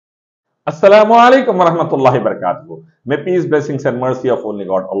Assalamu alaikum wa rahmatullahi wa barakatuh. May peace, blessings and mercy of only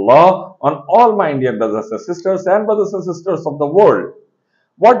God Allah on all my Indian brothers and sisters of the world.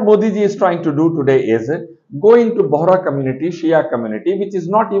 What Modi ji is trying to do today is going to Bohra community, Shia community, which is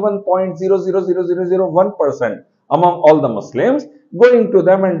not even 0.00001% among all the Muslims, going to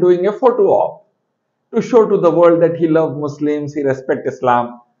them and doing a photo op to show to the world that he loves Muslims, he respects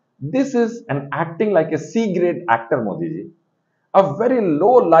Islam. This is an acting like a C-grade actor, Modi ji. A very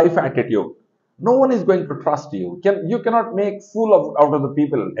low life attitude. No one is going to trust you. You cannot make fool out of the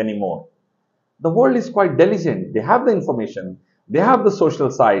people anymore. The world is quite diligent. They have the information. They have the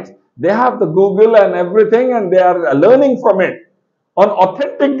social sites. They have the Google and everything, and they are learning from it on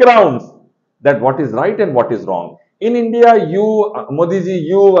authentic grounds that what is right and what is wrong. In India, you, Modi ji,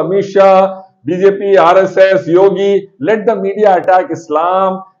 you, Amit Shah, BJP, RSS, Yogi, let the media attack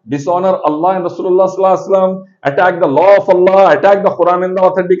Islam, dishonor Allah and Rasulullah sallallahu alaihi wasallam, attack the law of Allah, attack the Quran and the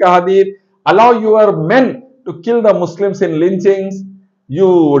authentic hadith, allow your men to kill the Muslims in lynchings,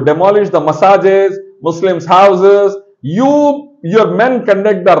 you demolish the masajes, Muslims' houses, your men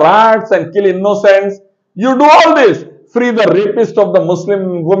conduct the riots and kill innocents, you do all this, free the rapist of the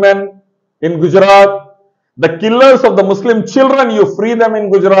Muslim women in Gujarat, the killers of the Muslim children, you free them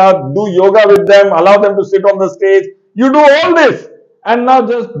in Gujarat, do yoga with them, allow them to sit on the stage, you do all this. And now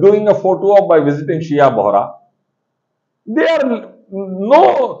just doing a photo op by visiting Shia Bohra. They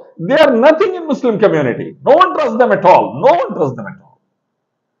are nothing in Muslim community. No one trusts them at all. No one trusts them at all.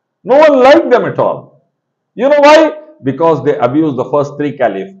 No one likes them at all. You know why? Because they abused the first three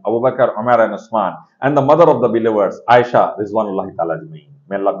caliphs, Abu Bakr, Umar and Usman, and the mother of the believers, Aisha, Rizwanullahi ta'ala ajma'in.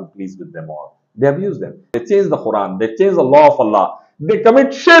 May Allah be pleased with them all. They abuse them. They change the Quran. They change the law of Allah. They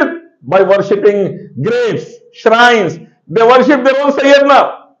commit shirk by worshipping graves, shrines. They worship their own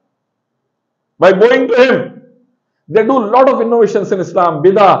Sayyidina by going to him. They do a lot of innovations in Islam,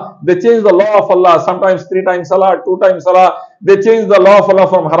 bidah. They change the law of Allah, sometimes 3 times salah, 2 times salah. They change the law of Allah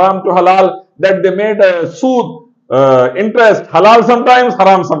from haram to halal, that they made a sood, interest, halal sometimes,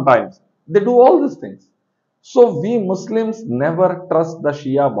 haram sometimes. They do all these things. So we Muslims never trust the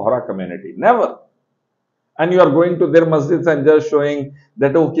Shia Bohra community, never. And you are going to their masjids and just showing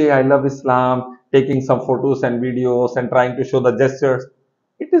that, okay, I love Islam, taking some photos and videos and trying to show the gestures.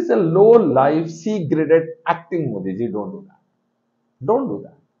 It is a low life, C-graded acting, Modi ji. Don't do that. Don't do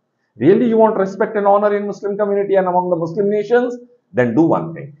that. Really, you want respect and honor in Muslim community and among the Muslim nations? Then do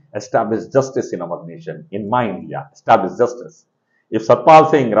one thing. Establish justice in our nation. In my India, establish justice. If Satpal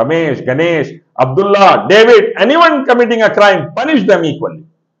Singh, Ramesh, Ganesh, Abdullah, David, anyone committing a crime, punish them equally.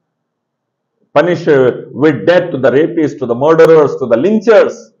 Punish with death to the rapists, to the murderers, to the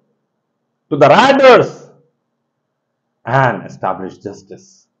lynchers, to the rioters, and establish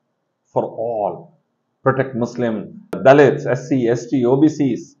justice for all. Protect Muslim, Dalits, SC, ST,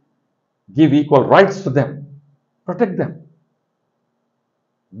 OBCs. Give equal rights to them. Protect them.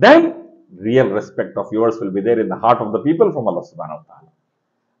 Then real respect of yours will be there in the heart of the people from Allah subhanahu wa ta'ala.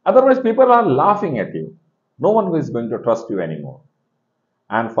 Otherwise, people are laughing at you. No one is going to trust you anymore.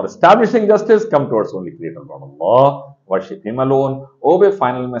 And for establishing justice, come towards only Creator God Allah, worship Him alone, obey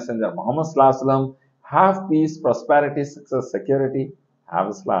final messenger Muhammad sallallahu alaihi wasallam, have peace, prosperity, success, security, have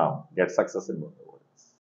Islam, get success in both.